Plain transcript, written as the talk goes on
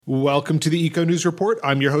Welcome to the Eco News Report.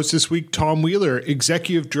 I'm your host this week, Tom Wheeler,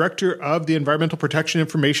 Executive Director of the Environmental Protection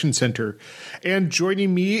Information Center. And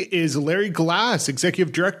joining me is Larry Glass,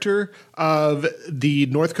 Executive Director of the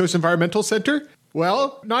North Coast Environmental Center.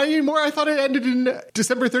 Well, not anymore. I thought it ended in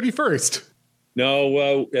December 31st.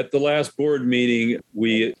 No, at the last board meeting,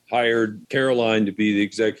 we hired Caroline to be the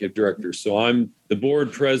executive director. So I'm the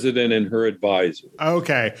board president and her advisor.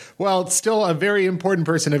 Okay. Well, still a very important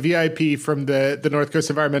person, a VIP from the North Coast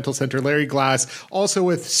Environmental Center, Larry Glass, also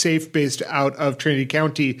with SAFE based out of Trinity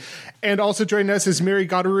County. And also joining us is Mary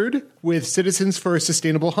Gotterud with Citizens for a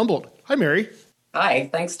Sustainable Humboldt. Hi, Mary. Hi.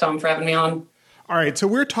 Thanks, Tom, for having me on. All right, so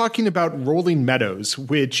we're talking about Rolling Meadows,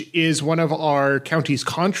 which is one of our county's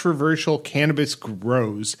controversial cannabis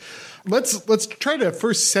grows. Let's try to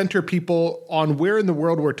first center people on where in the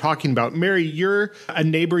world we're talking about. Mary, you're a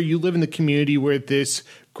neighbor. You live in the community where this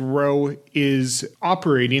grow is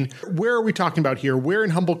operating. Where are we talking about here? Where in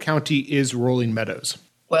Humboldt County is Rolling Meadows?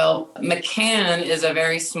 Well, McCann is a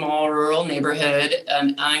very small rural neighborhood,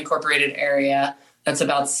 an unincorporated area that's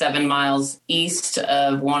about 7 miles east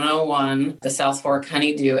of 101, the South Fork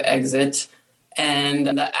Honeydew exit. And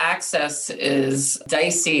the access is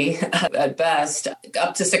dicey at best.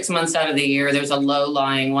 Up to 6 months out of the year, there's a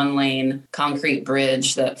low-lying one-lane concrete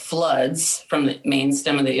bridge that floods from the main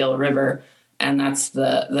stem of the Eel River, and that's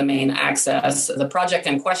the main access. The project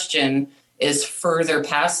in question is further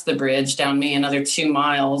past the bridge, down me another 2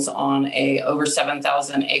 miles on a over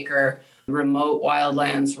 7,000-acre remote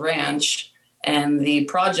wildlands ranch. And the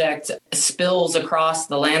project spills across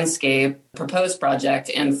the landscape, proposed project,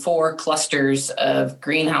 in 4 clusters of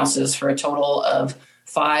greenhouses for a total of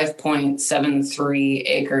 5.73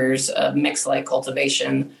 acres of mixed light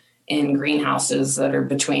cultivation in greenhouses that are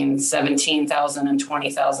between 17,000 and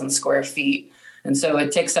 20,000 square feet. And so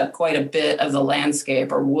it takes up quite a bit of the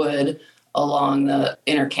landscape or wood along the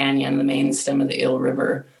inner canyon, the main stem of the Eel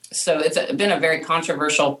River. So it's been a very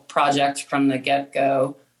controversial project from the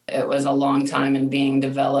get-go. It was a long time in being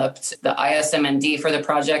developed. The ISMND for the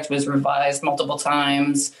project was revised multiple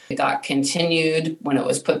times. It got continued when it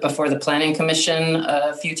was put before the Planning Commission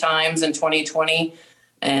a few times in 2020.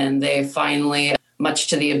 And they finally, much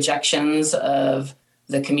to the objections of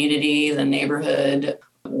the community, the neighborhood,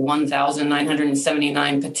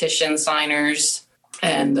 1,979 petition signers,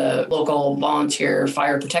 and the local volunteer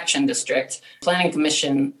fire protection district, Planning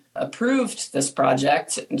Commission approved this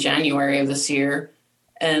project in January of this year.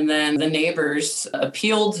 And then the neighbors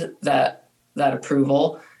appealed that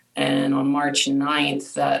approval. And on March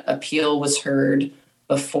 9th, that appeal was heard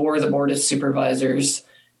before the Board of Supervisors.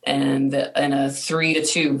 And in a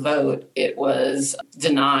 3-2 vote, it was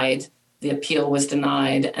denied. The appeal was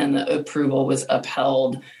denied and the approval was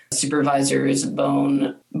upheld. Supervisors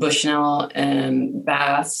Bone, Bushnell, and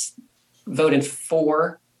Bass voted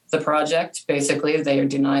for the project. Basically, they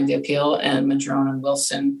denied the appeal, and Madrone and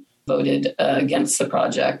Wilson voted against the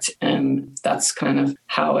project, and that's kind of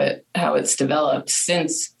how it's developed.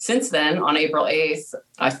 Since then, on April 8th,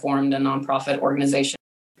 I formed a nonprofit organization.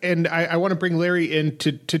 And I want to bring Larry in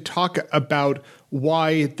to talk about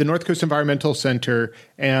why the North Coast Environmental Center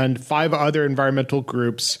and 5 other environmental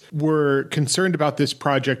groups were concerned about this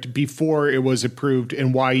project before it was approved,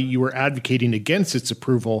 and why you were advocating against its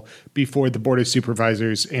approval before the Board of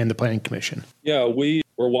Supervisors and the Planning Commission. Yeah, we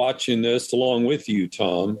were watching this along with you,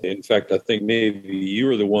 Tom. In fact, I think maybe you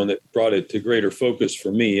were the one that brought it to greater focus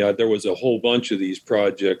for me. There was a whole bunch of these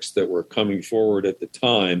projects that were coming forward at the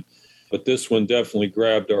time, but this one definitely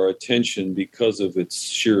grabbed our attention because of its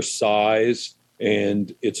sheer size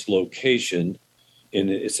and its location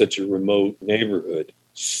in such a remote neighborhood.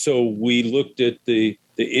 So we looked at the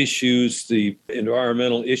issues, the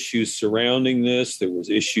environmental issues surrounding this. There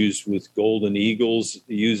was issues with golden eagles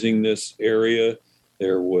using this area.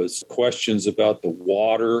 There was questions about the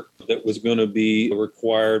water that was going to be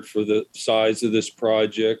required for the size of this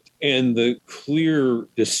project, and the clear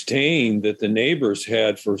disdain that the neighbors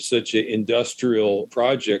had for such an industrial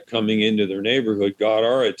project coming into their neighborhood got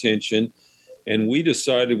our attention. And we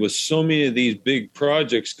decided, with so many of these big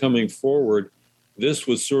projects coming forward, this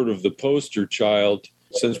was sort of the poster child.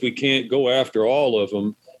 Since we can't go after all of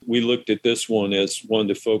them, we looked at this one as one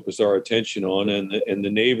to focus our attention on, and the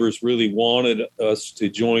neighbors really wanted us to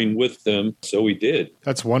join with them, so we did.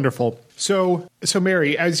 That's wonderful. So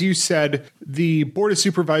Mary, as you said, the Board of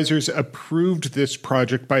Supervisors approved this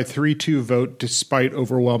project by 3-2 vote despite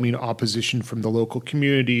overwhelming opposition from the local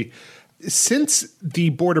community. Since the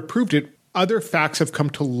board approved it, other facts have come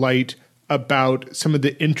to light about some of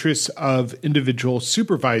the interests of individual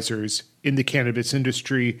supervisors in the cannabis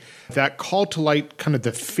industry that call to light kind of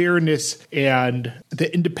the fairness and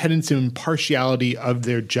the independence and impartiality of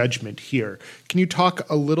their judgment here. Can you talk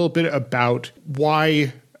a little bit about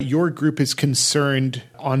why your group is concerned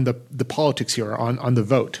on the politics here, on the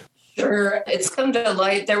vote? Sure. It's come to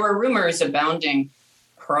light. There were rumors abounding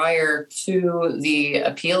prior to the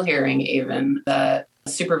appeal hearing, even, that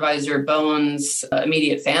Supervisor Bowen's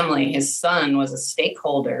immediate family, his son, was a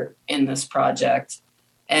stakeholder in this project.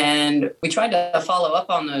 And we tried to follow up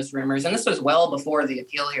on those rumors. And this was well before the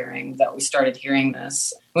appeal hearing that we started hearing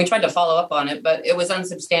this. We tried to follow up on it, but it was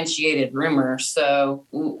unsubstantiated rumor. So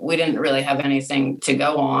we didn't really have anything to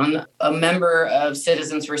go on. A member of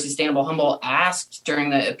Citizens for Sustainable Humboldt asked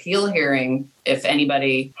during the appeal hearing if any of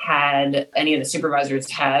the supervisors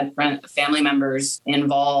had family members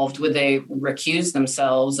involved, would they recuse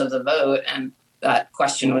themselves of the vote? And that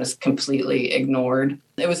question was completely ignored.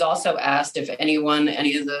 It was also asked if any of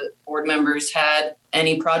the board members had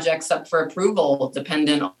any projects up for approval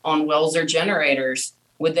dependent on wells or generators.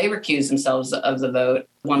 Would they recuse themselves of the vote?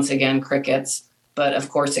 Once again, crickets. But of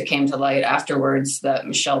course, it came to light afterwards that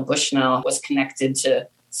Michelle Bushnell was connected to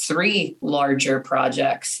 3 larger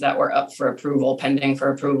projects that were up for approval, pending for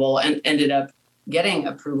approval, and ended up getting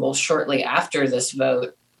approval shortly after this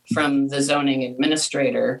vote from the zoning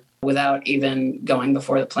administrator without even going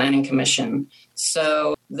before the Planning Commission.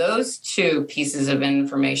 So those 2 pieces of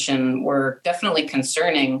information were definitely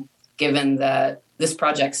concerning, given that this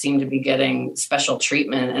project seemed to be getting special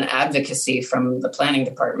treatment and advocacy from the planning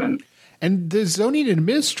department. And the zoning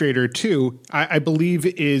administrator, too, I believe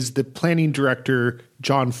is the planning director,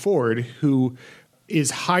 John Ford, who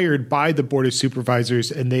is hired by the Board of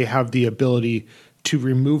Supervisors, and they have the ability to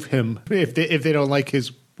remove him if they don't like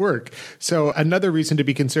his work. So another reason to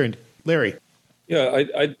be concerned. Larry. Yeah,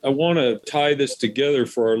 I want to tie this together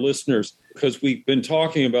for our listeners because we've been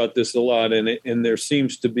talking about this a lot and there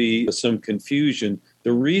seems to be some confusion.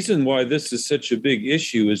 The reason why this is such a big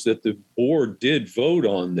issue is that the board did vote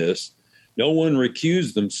on this. No one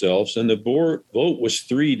recused themselves, and the board vote was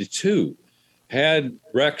 3-2. Had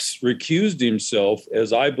Rex recused himself,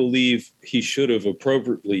 as I believe he should have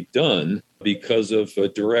appropriately done because of a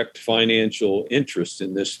direct financial interest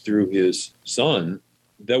in this through his son,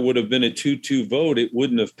 that would have been a 2-2 vote. It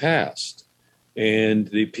wouldn't have passed, and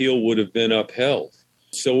the appeal would have been upheld.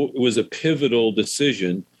 So it was a pivotal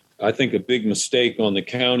decision. I think a big mistake on the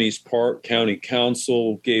county's part. County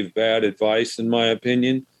council gave bad advice, in my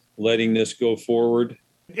opinion, letting this go forward.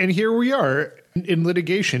 And here we are in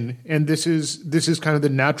litigation, and this is kind of the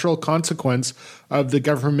natural consequence of the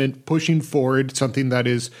government pushing forward something that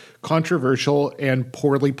is controversial and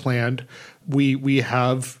poorly planned. We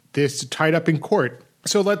have this tied up in court.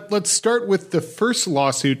 So let's start with the first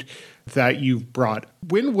lawsuit that you've brought.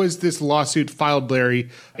 When was this lawsuit filed, Larry,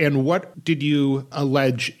 and what did you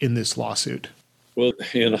allege in this lawsuit? Well,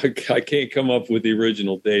 and I can't come up with the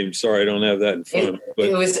original date. I'm sorry, I don't have that in front of me. But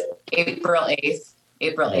it was April 8th.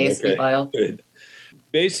 April 8th we filed. Good.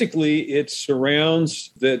 Basically, it surrounds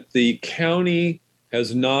that the county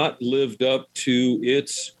has not lived up to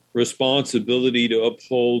its responsibility to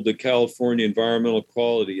uphold the California Environmental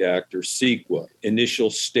Quality Act, or CEQA, Initial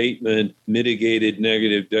Statement Mitigated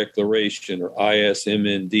Negative Declaration, or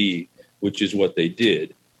ISMND, which is what they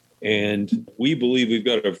did. And we believe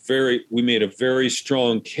we made a very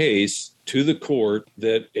strong case to the court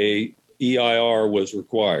that a EIR was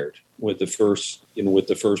required with the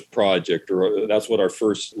first project, or that's what our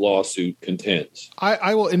first lawsuit contends.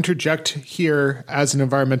 I will interject here as an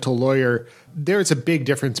environmental lawyer. There's a big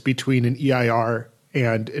difference between an EIR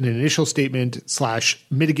and an initial statement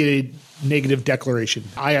 / mitigated negative declaration,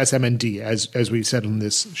 ISMND, as we've said on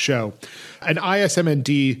this show. An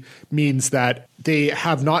ISMND means that they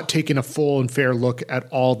have not taken a full and fair look at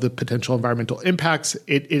all the potential environmental impacts.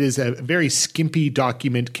 It is a very skimpy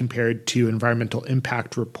document compared to environmental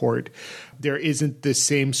impact report. There isn't the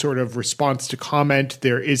same sort of response to comment.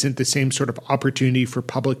 There isn't the same sort of opportunity for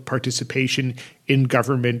public participation in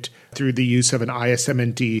government through the use of an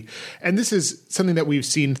ISMND. And this is something that we've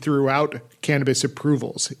seen throughout cannabis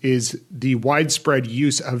approvals, is the widespread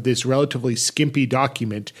use of this relatively skimpy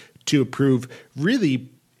document to approve really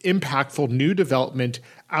impactful new development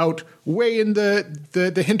out way in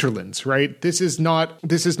the hinterlands, right? This is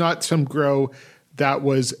not some grow that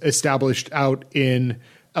was established out in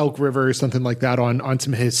Elk River or something like that on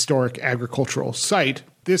some historic agricultural site.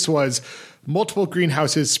 This was multiple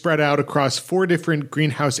greenhouses spread out across 4 different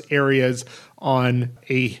greenhouse areas on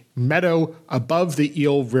a meadow above the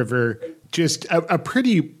Eel River. Just a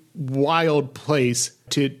pretty wild place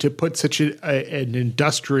to put such an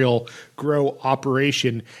industrial grow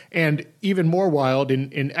operation. And even more wild,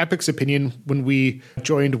 in Epic's opinion, when we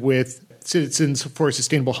joined with Citizens for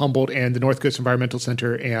Sustainable Humboldt and the North Coast Environmental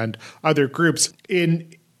Center and other groups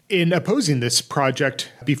in opposing this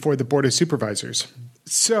project before the Board of Supervisors.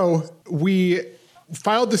 So we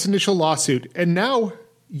filed this initial lawsuit, and now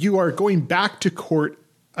you are going back to court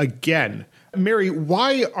again. Mary,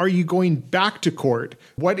 why are you going back to court?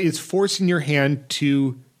 What is forcing your hand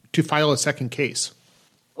to file a second case?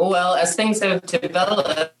 Well, as things have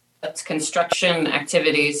developed, construction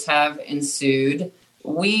activities have ensued.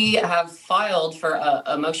 We have filed for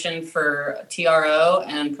a motion for TRO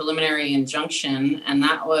and preliminary injunction, and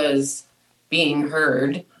that was being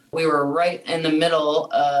heard. We were right in the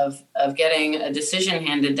middle of getting a decision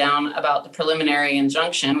handed down about the preliminary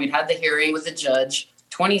injunction. We'd had the hearing with the judge.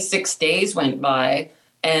 26 days went by,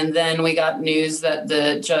 and then we got news that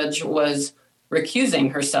the judge was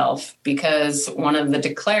recusing herself because one of the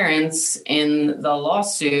declarants in the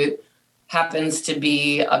lawsuit happens to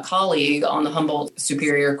be a colleague on the Humboldt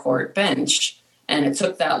Superior Court bench. And it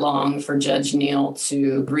took that long for Judge Neal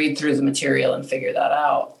to read through the material and figure that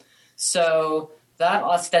out. So that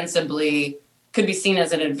ostensibly could be seen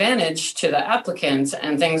as an advantage to the applicant,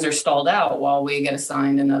 and things are stalled out while we get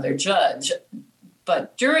assigned another judge.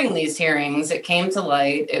 But during these hearings, it came to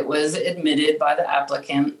light, it was admitted by the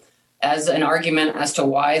applicant as an argument as to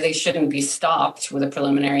why they shouldn't be stopped with a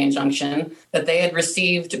preliminary injunction, that they had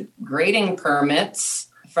received grading permits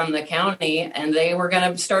from the county and they were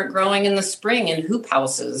going to start growing in the spring in hoop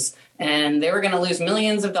houses. And they were going to lose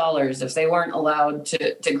millions of dollars if they weren't allowed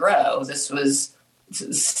to grow. This was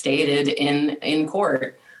stated in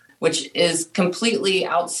court, which is completely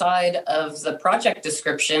outside of the project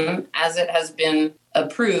description as it has been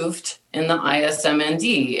approved in the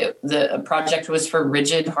ISMND. The project was for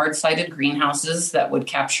rigid, hard-sided greenhouses that would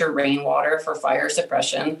capture rainwater for fire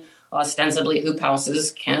suppression. Ostensibly, hoop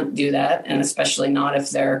houses can't do that, and especially not if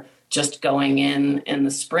they're just going in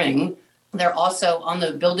the spring. They're also on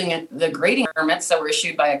the grading permits that were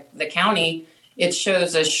issued by the county. It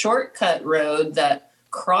shows a shortcut road that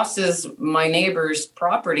crosses my neighbor's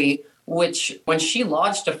property, which when she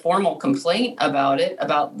lodged a formal complaint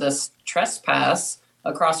about this trespass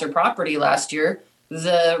across her property last year,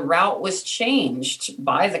 the route was changed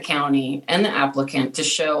by the county and the applicant to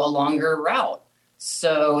show a longer route.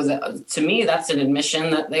 So to me, that's an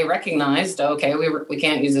admission that they recognized, okay, we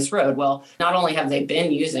can't use this road. Well, not only have they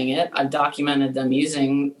been using it, I've documented them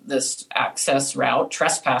using this access route,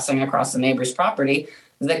 trespassing across the neighbor's property.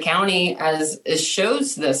 The county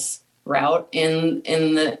shows this route in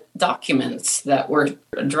the documents that were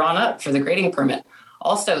drawn up for the grading permit.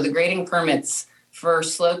 Also, the grading permits for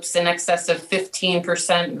slopes in excess of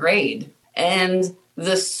 15% grade. And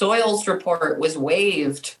the soils report was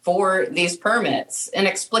waived for these permits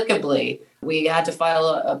inexplicably. We had to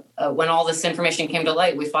file when all this information came to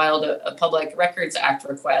light, we filed a Public Records Act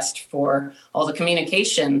request for all the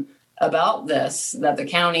communication about this that the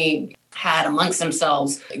county had amongst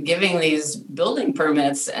themselves giving these building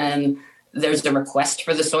permits. And there's a request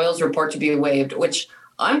for the soils report to be waived, which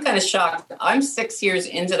I'm kind of shocked. I'm 6 years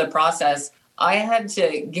into the process. I had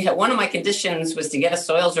to get, one of my conditions was to get a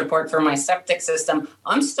soils report for my septic system.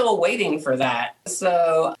 I'm still waiting for that.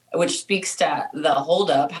 So, which speaks to the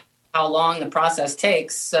holdup, how long the process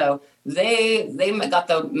takes. So they got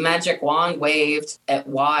the magic wand waved at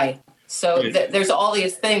Y. So there's all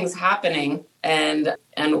these things happening, and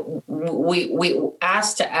we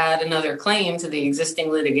asked to add another claim to the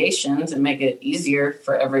existing litigation to make it easier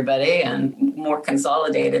for everybody and more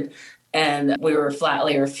consolidated. And we were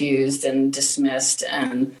flatly refused and dismissed.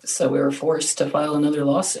 And so we were forced to file another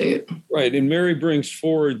lawsuit. Right. And Mary brings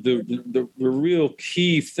forward the real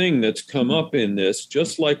key thing that's come up in this,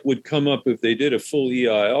 just like would come up if they did a full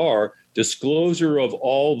EIR, disclosure of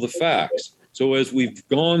all the facts. So as we've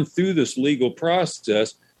gone through this legal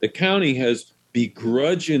process, the county has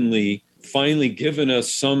begrudgingly finally given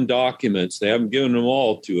us some documents. They haven't given them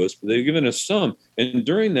all to us, but they've given us some. And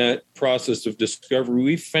during that process of discovery,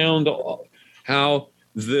 we found how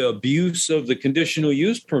the abuse of the conditional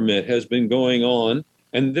use permit has been going on.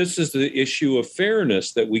 And this is the issue of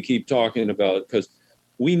fairness that we keep talking about, because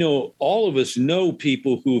we know, all of us know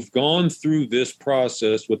people who've gone through this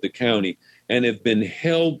process with the county and have been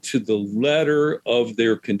held to the letter of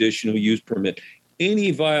their conditional use permit.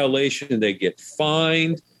 Any violation, they get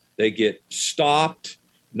fined, they get stopped.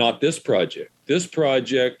 Not this project. This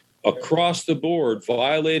project, across the board,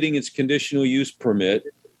 violating its conditional use permit,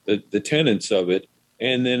 the tenets of it,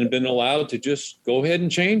 and then been allowed to just go ahead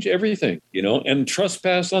and change everything, and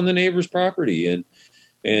trespass on the neighbor's property. And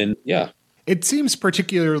And yeah. It seems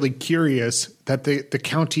particularly curious that the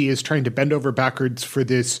county is trying to bend over backwards for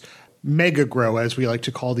this mega grow, as we like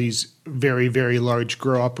to call these very, very large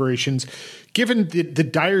grow operations, given the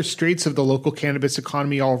dire straits of the local cannabis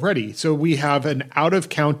economy already. So we have an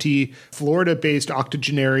out-of-county, Florida-based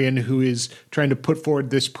octogenarian who is trying to put forward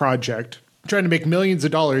this project, trying to make millions of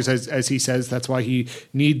dollars, as he says. That's why he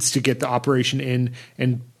needs to get the operation in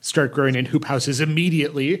and start growing in hoop houses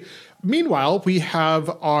immediately. Meanwhile, we have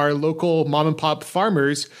our local mom-and-pop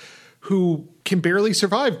farmers who can barely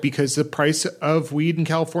survive because the price of weed in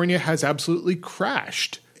California has absolutely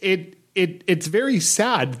crashed. It's very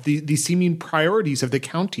sad, the seeming priorities of the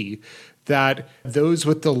county, that those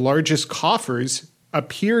with the largest coffers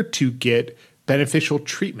appear to get beneficial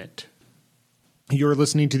treatment. You're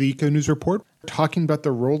listening to the Eco News Report, talking about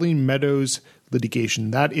the Rolling Meadows litigation.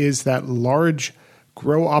 That is that large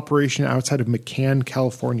grow operation outside of McCann,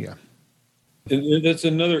 California. And that's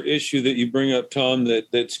another issue that you bring up, Tom,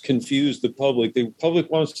 that's confused the public. The public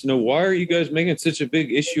wants to know, why are you guys making such a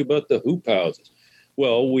big issue about the hoop houses?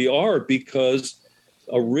 Well, we are because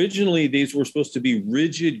originally these were supposed to be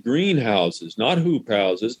rigid greenhouses, not hoop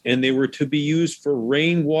houses, and they were to be used for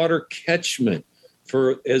rainwater catchment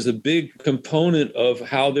as a big component of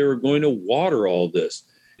how they were going to water all this.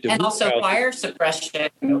 And also fire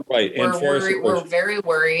suppression. Right. We're very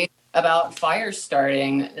worried about fires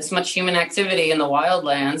starting, this much human activity in the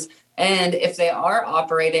wildlands. And if they are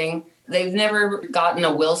operating, they've never gotten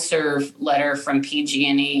a will serve letter from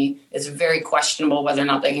PG&E. It's very questionable whether or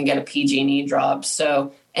not they can get a PG&E drop.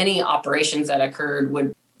 So any operations that occurred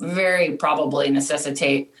would very probably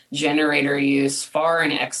necessitate generator use far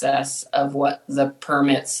in excess of what the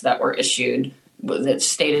permits that were issued that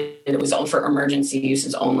stated it was for emergency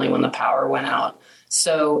uses only when the power went out.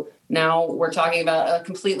 So now we're talking about a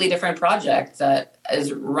completely different project that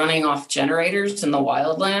is running off generators in the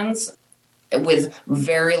wildlands with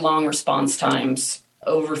very long response times,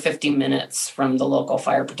 over 50 minutes from the local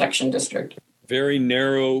fire protection district. Very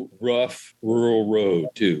narrow, rough, rural road,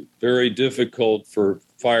 too. Very difficult for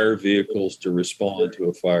fire vehicles to respond to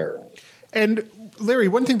a fire. And Larry,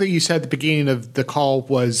 one thing that you said at the beginning of the call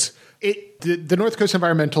was the North Coast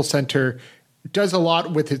Environmental Center does a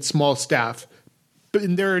lot with its small staff.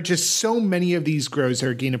 But there are just so many of these grows that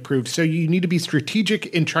are getting approved. So you need to be strategic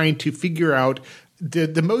in trying to figure out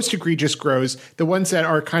the most egregious grows, the ones that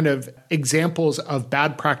are kind of examples of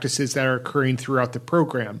bad practices that are occurring throughout the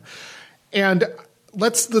program. And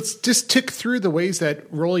let's just tick through the ways that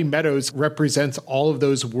Rolling Meadows represents all of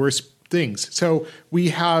those worst things. So we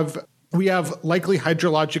have likely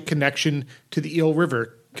hydrologic connection to the Eel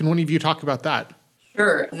River. Can one of you talk about that?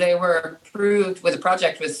 Sure. They were approved with a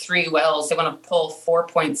project with 3 wells. They want to pull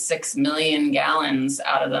 4.6 million gallons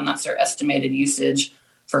out of them. That's their estimated usage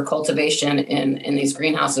for cultivation in these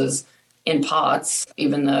greenhouses in pots,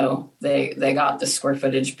 even though they got the square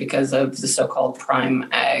footage because of the so-called prime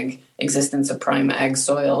ag, existence of prime ag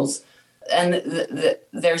soils. And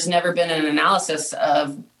there's never been an analysis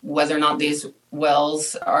of whether or not these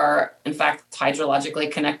wells are, in fact, hydrologically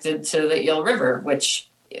connected to the Eel River, which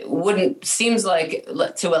seems like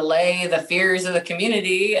to allay the fears of the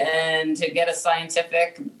community and to get a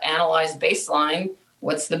scientific analyzed baseline.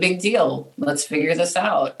 What's the big deal? Let's figure this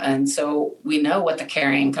out. And so we know what the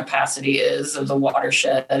carrying capacity is of the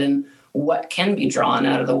watershed and what can be drawn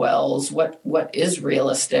out of the wells, what is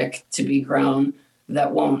realistic to be grown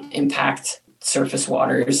that won't impact surface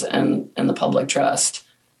waters and the public trust.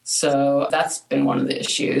 So that's been one of the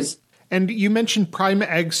issues. And you mentioned prime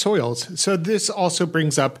ag soils. So this also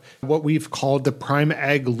brings up what we've called the prime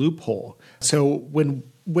ag loophole. So when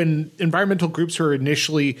environmental groups were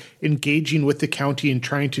initially engaging with the county and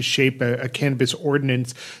trying to shape a cannabis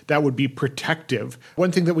ordinance that would be protective,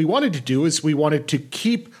 one thing that we wanted to do is we wanted to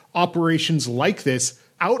keep operations like this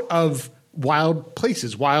out of wild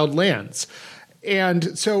places, wild lands.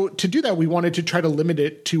 And so to do that, we wanted to try to limit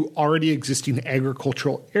it to already existing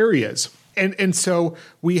agricultural areas. And so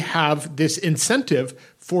we have this incentive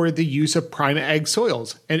for the use of prime ag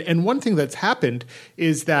soils. And one thing that's happened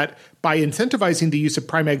is that by incentivizing the use of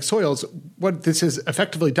prime ag soils, what this has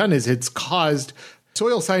effectively done is it's caused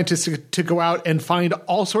soil scientists to go out and find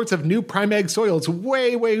all sorts of new prime ag soils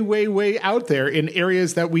way, way, way, way out there in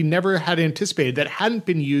areas that we never had anticipated, that hadn't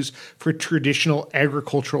been used for traditional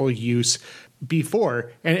agricultural use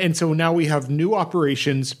before. And so now we have new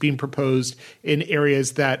operations being proposed in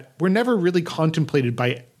areas that were never really contemplated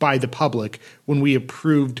by the public when we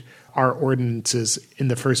approved our ordinances in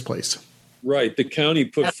the first place. Right. The county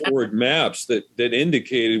put forward maps that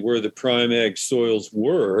indicated where the prime ag soils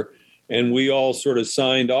were. And we all sort of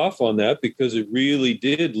signed off on that because it really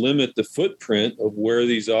did limit the footprint of where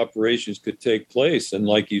these operations could take place. And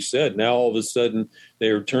like you said, now all of a sudden they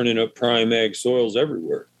are turning up prime ag soils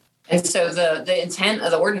everywhere. And so the intent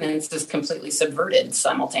of the ordinance is completely subverted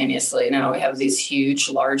simultaneously. Now we have these huge,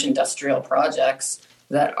 large industrial projects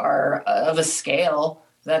that are of a scale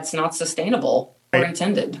that's not sustainable or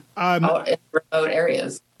intended out in remote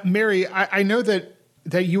areas. Mary, I know that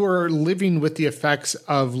you are living with the effects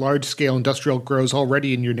of large-scale industrial grows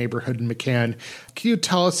already in your neighborhood in McCann. Can you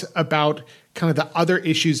tell us about kind of the other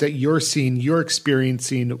issues that you're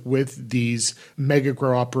experiencing with these mega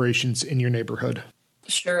grow operations in your neighborhood?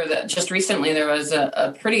 Sure. Just recently, there was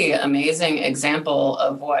a pretty amazing example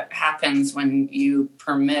of what happens when you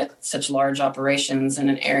permit such large operations in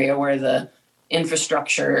an area where the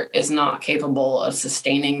infrastructure is not capable of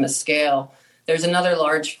sustaining the scale. There's another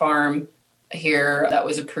large farm here that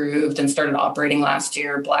was approved and started operating last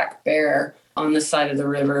year, Black Bear, on the side of the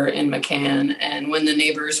river in McCann. And when the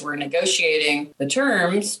neighbors were negotiating the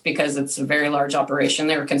terms, because it's a very large operation,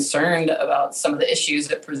 they were concerned about some of the issues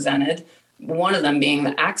it presented, one of them being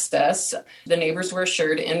the access. The neighbors were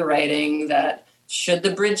assured in writing that should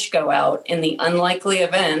the bridge go out, in the unlikely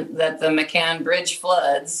event that the McCann Bridge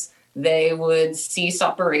floods, they would cease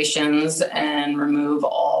operations and remove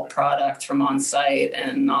all product from on site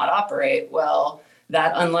and not operate. Well,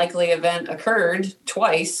 that unlikely event occurred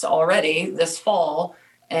twice already this fall.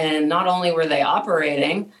 And not only were they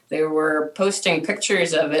operating, they were posting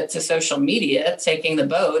pictures of it to social media, taking the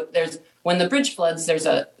boat. When the bridge floods, there's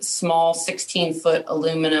a small 16-foot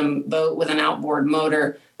aluminum boat with an outboard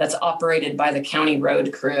motor that's operated by the county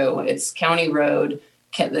road crew. It's county road.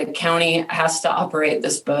 The county has to operate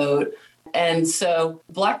this boat. And so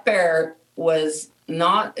Black Bear is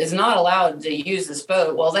not allowed to use this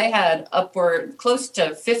boat. Well, they had close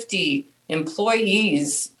to 50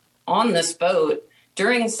 employees on this boat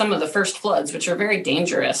during some of the first floods, which are very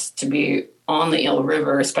dangerous to be on the Eel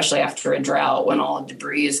River, especially after a drought when all the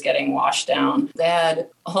debris is getting washed down. They had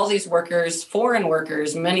all these workers, foreign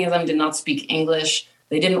workers. Many of them did not speak English.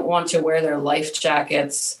 They didn't want to wear their life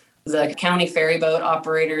jackets. The county ferry boat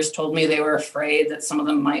operators told me they were afraid that some of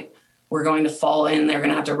them were going to fall in. They're going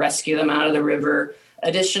to have to rescue them out of the river.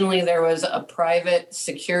 Additionally, there was a private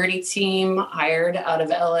security team hired out of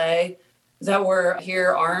LA that were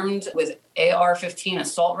here armed with AR-15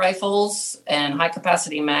 assault rifles and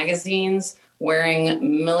high-capacity magazines,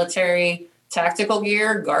 wearing military tactical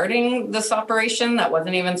gear, guarding this operation that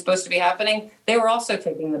wasn't even supposed to be happening. They were also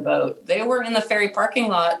taking the boat. They were in the ferry parking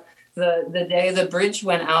lot the day the bridge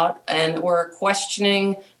went out and were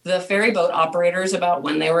questioning the ferry boat operators about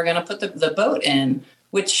when they were going to put the boat in,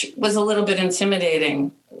 which was a little bit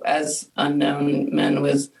intimidating as unknown men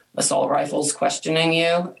with assault rifles questioning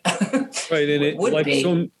you. Right.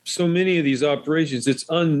 And so many of these operations, it's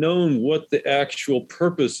unknown what the actual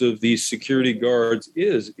purpose of these security guards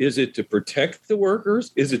is. Is it to protect the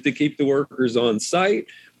workers? Is it to keep the workers on site?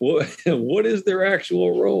 What is their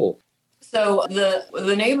actual role? So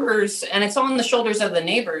the neighbors, and it's on the shoulders of the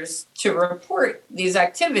neighbors to report these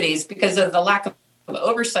activities because of the lack of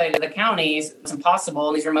oversight of the counties. It's impossible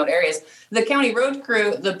in these remote areas. The county road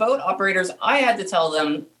crew, the boat operators, I had to tell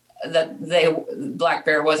them that Black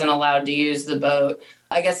Bear wasn't allowed to use the boat.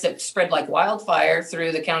 I guess it spread like wildfire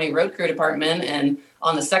through the county road crew department. And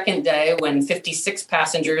on the second day, when 56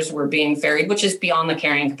 passengers were being ferried, which is beyond the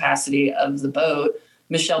carrying capacity of the boat,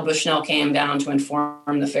 Michelle Bushnell came down to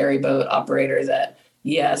inform the ferry boat operator that,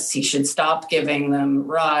 yes, he should stop giving them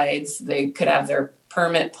rides. They could have their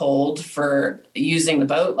permit pulled for using the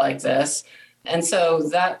boat like this. And so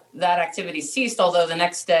that activity ceased, although the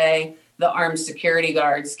next day the armed security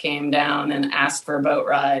guards came down and asked for a boat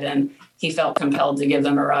ride, and he felt compelled to give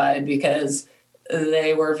them a ride because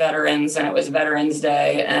they were veterans and it was Veterans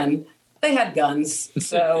Day and they had guns.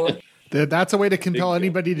 So that's a way to compel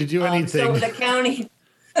anybody to do anything. So the county...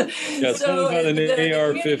 Yeah, something about an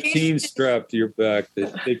AR-15 strapped to your back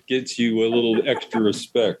that gets you a little extra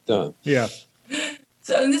respect, huh? Yeah.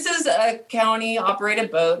 So this is a county-operated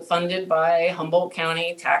boat funded by Humboldt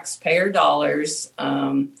County taxpayer dollars.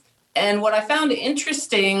 And what I found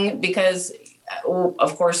interesting, because,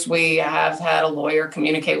 of course, we have had a lawyer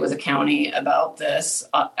communicate with the county about this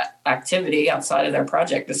activity outside of their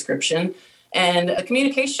project description, and a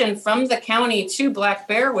communication from the county to Black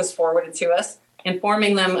Bear was forwarded to us,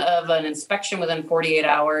 informing them of an inspection within 48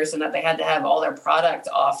 hours and that they had to have all their product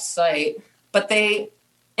off-site. But they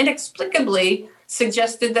inexplicably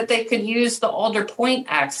suggested that they could use the Alder Point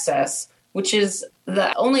access, which is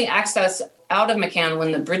the only access out of McCann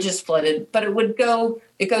when the bridge is flooded, but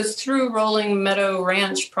it goes through Rolling Meadow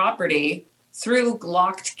Ranch property through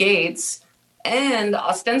locked gates and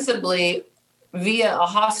ostensibly via a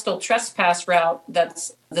hostile trespass route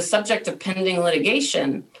that's the subject of pending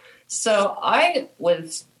litigation. So I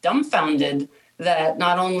was dumbfounded that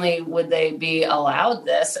not only would they be allowed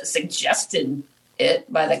this, suggested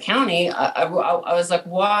it by the county. I was like,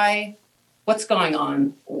 why? What's going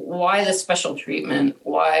on? Why the special treatment?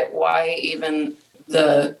 Why even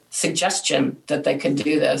the suggestion that they could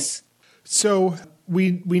do this? So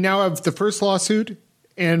we now have the first lawsuit,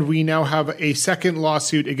 and we now have a second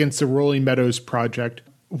lawsuit against the Rolling Meadows project.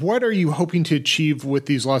 What are you hoping to achieve with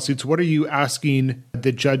these lawsuits? What are you asking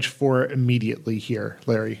the judge for immediately here,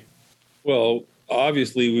 Larry? Well,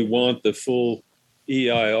 obviously, we want the full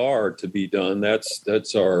EIR to be done.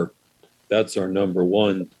 That's our number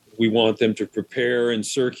one. We want them to prepare and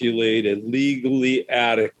circulate a legally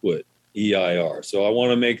adequate EIR. So I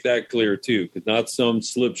want to make that clear too, because not some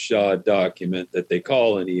slipshod document that they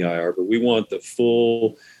call an EIR, but we want the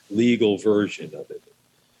full legal version of it.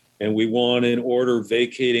 And we want an order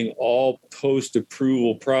vacating all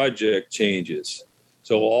post-approval project changes.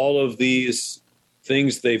 So all of these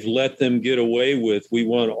things they've let them get away with, we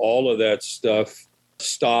want all of that stuff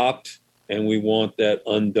stopped, and we want that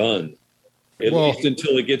undone, at least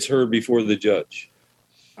until it gets heard before the judge.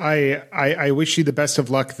 I wish you the best of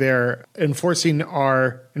luck there. Enforcing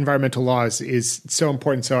our environmental laws is so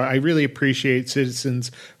important. So I really appreciate Citizens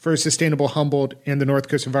for Sustainable Humboldt and the North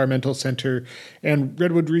Coast Environmental Center and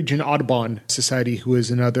Redwood Region Audubon Society, who is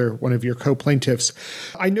another one of your co-plaintiffs.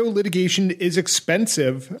 I know litigation is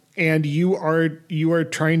expensive, and you are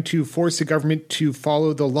trying to force the government to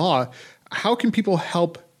follow the law. How can people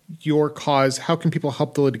help your cause? How can people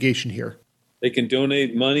help the litigation here? They can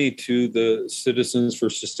donate money to the Citizens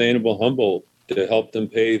for Sustainable Humboldt to help them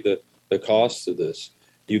pay the costs of this.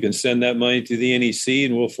 You can send that money to the NEC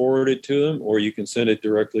and we'll forward it to them, or you can send it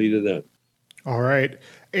directly to them. All right.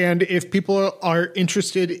 And if people are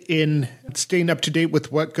interested in staying up to date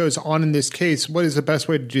with what goes on in this case, what is the best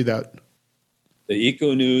way to do that? The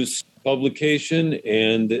Eco News publication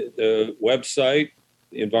and the website,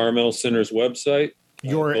 the Environmental Center's website.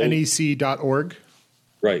 yournec.org.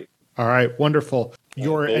 Right. All right, wonderful.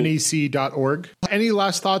 yournec.org. Any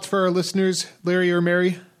last thoughts for our listeners, Larry or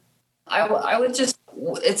Mary? I would just,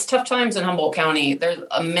 it's tough times in Humboldt County. There's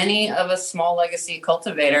many of us small legacy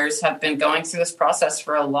cultivators have been going through this process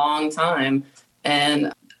for a long time.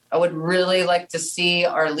 And I would really like to see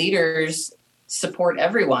our leaders support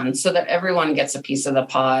everyone so that everyone gets a piece of the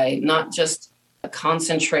pie, not just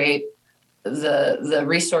concentrate the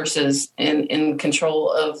resources in control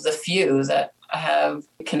of the few that have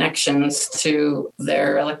connections to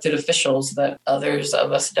their elected officials that others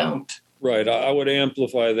of us don't. Right. I would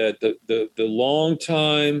amplify that. The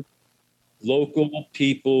long-time local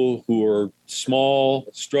people who are small,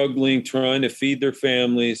 struggling, trying to feed their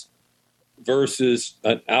families versus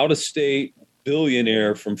an out-of-state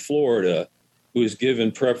billionaire from Florida who is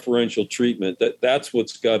given preferential treatment. That's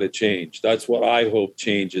what's got to change. That's what I hope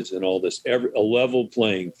changes in all this, a level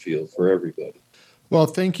playing field for everybody. Well,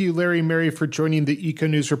 thank you, Larry and Mary, for joining the Eco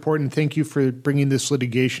News Report, and thank you for bringing this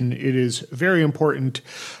litigation. It is very important.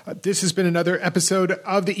 This has been another episode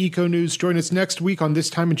of the Eco News. Join us next week on this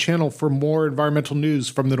time and channel for more environmental news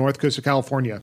from the North Coast of California.